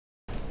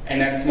and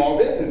that's small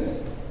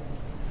business.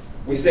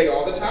 We say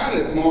all the time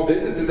that small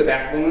business is the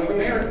backbone of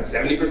America,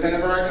 70%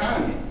 of our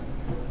economy.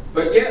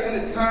 But yet when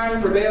it's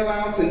time for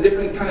bailouts and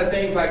different kind of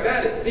things like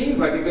that, it seems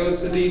like it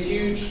goes to these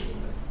huge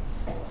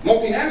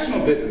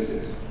multinational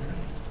businesses.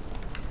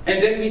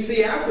 And then we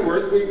see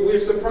afterwards, we're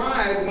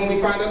surprised when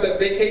we find out that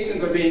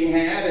vacations are being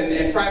had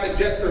and private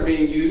jets are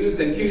being used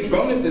and huge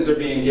bonuses are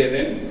being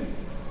given.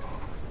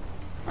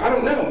 I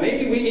don't know,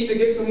 maybe we need to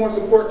give some more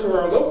support to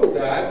our local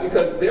guys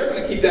because they're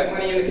going to keep that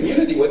money in the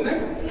community, wouldn't they?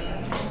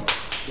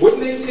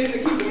 Wouldn't they tend to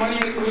keep the money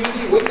in the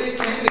community? Wouldn't they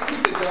tend to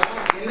keep the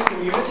jobs in the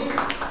community?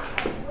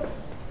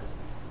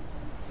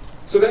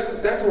 So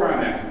that's where I'm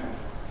at.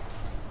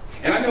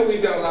 And I know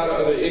we've got a lot of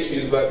other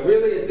issues, but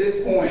really at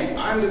this point,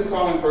 I'm just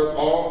calling for us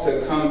all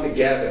to come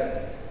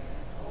together.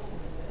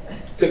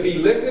 To be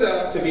lifted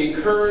up, to be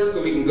encouraged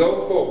so we can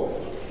go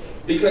forward.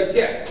 Because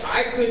yes,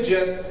 I could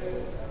just,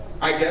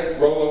 I guess,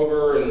 roll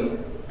over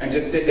and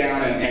just sit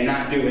down and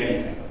not do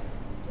anything.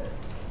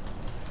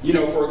 You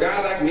know, for a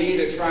guy like me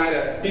to try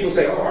to, people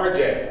say, oh,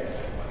 RJ,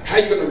 how are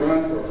you going to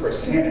run for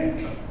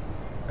Senate?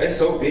 It's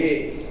so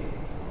big.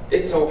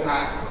 It's so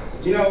hot.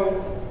 You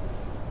know,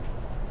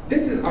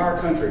 this is our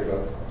country,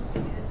 folks.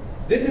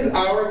 This is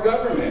our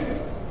government.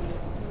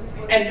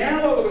 And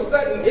now all of a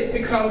sudden, it's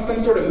become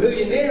some sort of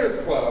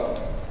millionaires club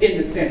in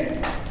the Senate.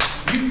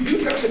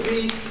 You have to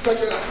be such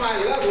at a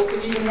high level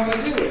to even want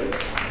to do it.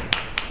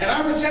 And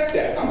I reject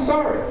that. I'm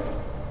sorry.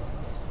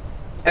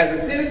 As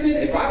a citizen,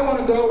 if I want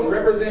to go and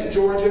represent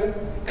Georgia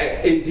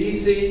in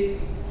D.C.,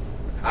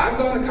 I've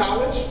gone to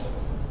college.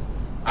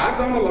 I've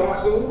gone to law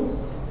school.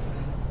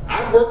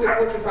 I've worked at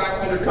Fortune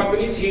 500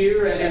 companies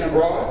here and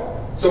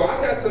abroad, so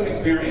I've got some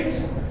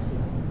experience.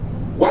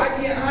 Why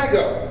can't I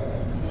go?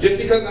 Just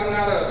because I'm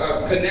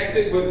not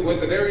connected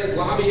with the various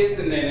lobbyists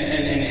and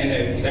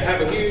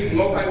have a huge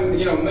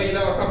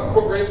multi-million-dollar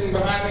corporation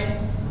behind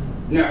me?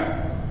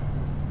 No.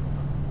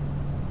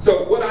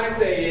 So what I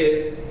say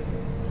is,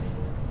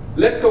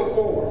 let's go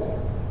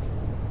forward.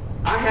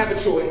 I have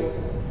a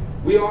choice.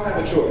 We all have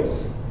a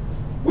choice.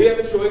 We have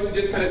a choice to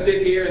just kind of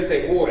sit here and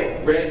say, boy,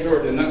 red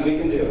Georgia, nothing we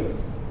can do.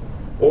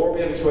 Or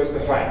we have a choice to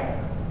fight.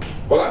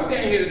 Well, I'm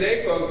standing here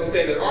today, folks, to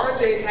say that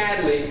R.J.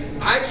 Hadley,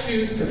 I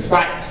choose to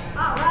fight.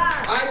 All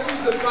right. I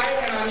choose to fight,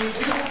 and I need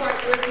you to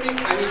fight with me.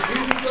 I need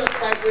you to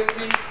fight with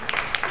me.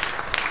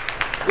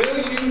 Will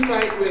you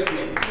fight with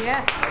me?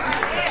 Yes.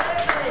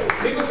 Right.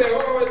 People say,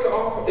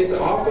 oh, it's an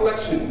off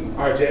election,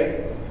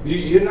 R.J.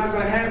 You're not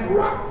going to have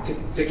rock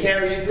to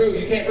carry you through.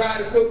 You can't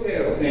ride his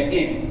coattails and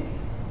in.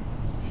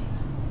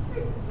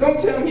 Don't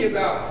tell me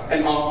about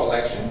an off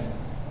election.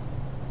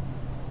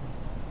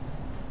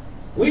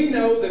 We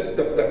know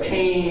the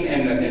pain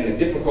and the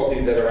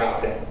difficulties that are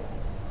out there.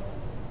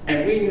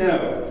 And we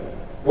know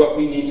what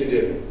we need to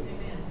do.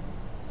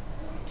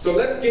 So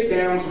let's get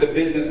down to the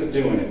business of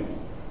doing it.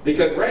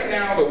 Because right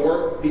now the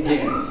work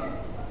begins.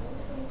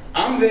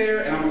 I'm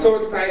there and I'm so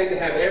excited to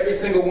have every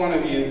single one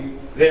of you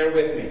there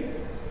with me.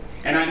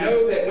 And I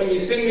know that when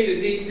you send me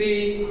to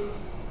D.C.,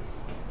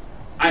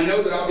 I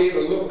know that I'll be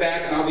able to look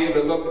back and I'll be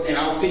able to look and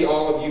I'll see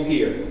all of you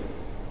here.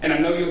 And I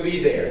know you'll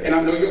be there. And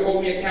I know you'll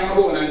hold me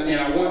accountable,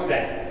 and I want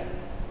that.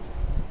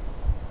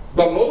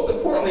 But most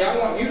importantly, I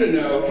want you to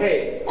know,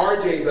 hey,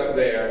 RJ's up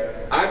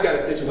there. I've got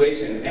a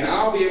situation, and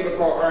I'll be able to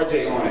call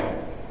RJ on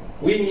it.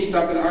 We need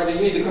something, RJ.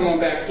 You need to come on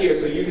back here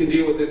so you can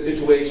deal with this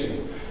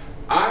situation.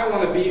 I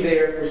want to be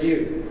there for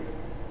you.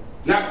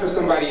 Not for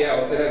somebody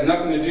else. It has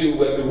nothing to do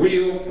with the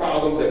real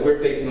problems that we're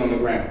facing on the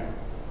ground.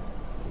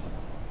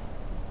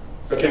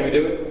 So can we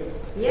do it?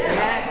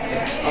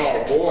 Yes.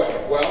 Oh boy.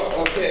 Well,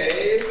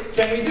 okay.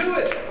 Can we do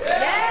it?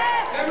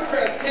 Yes.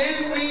 Democrats,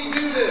 can we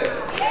do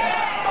this?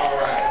 Yes. All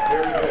right.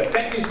 Very good.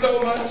 Thank you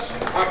so much.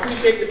 I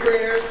appreciate the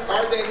prayers.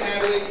 R.J.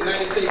 Hadley,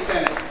 United States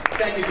Senate.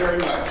 Thank you very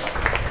much.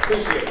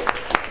 Appreciate it.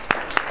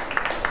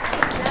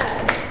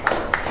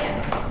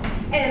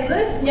 And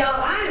listen,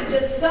 y'all, I am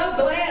just so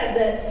glad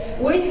that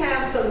we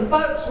have some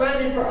folks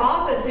running for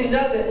office who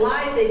know that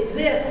life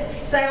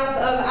exists south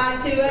of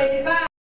I-285.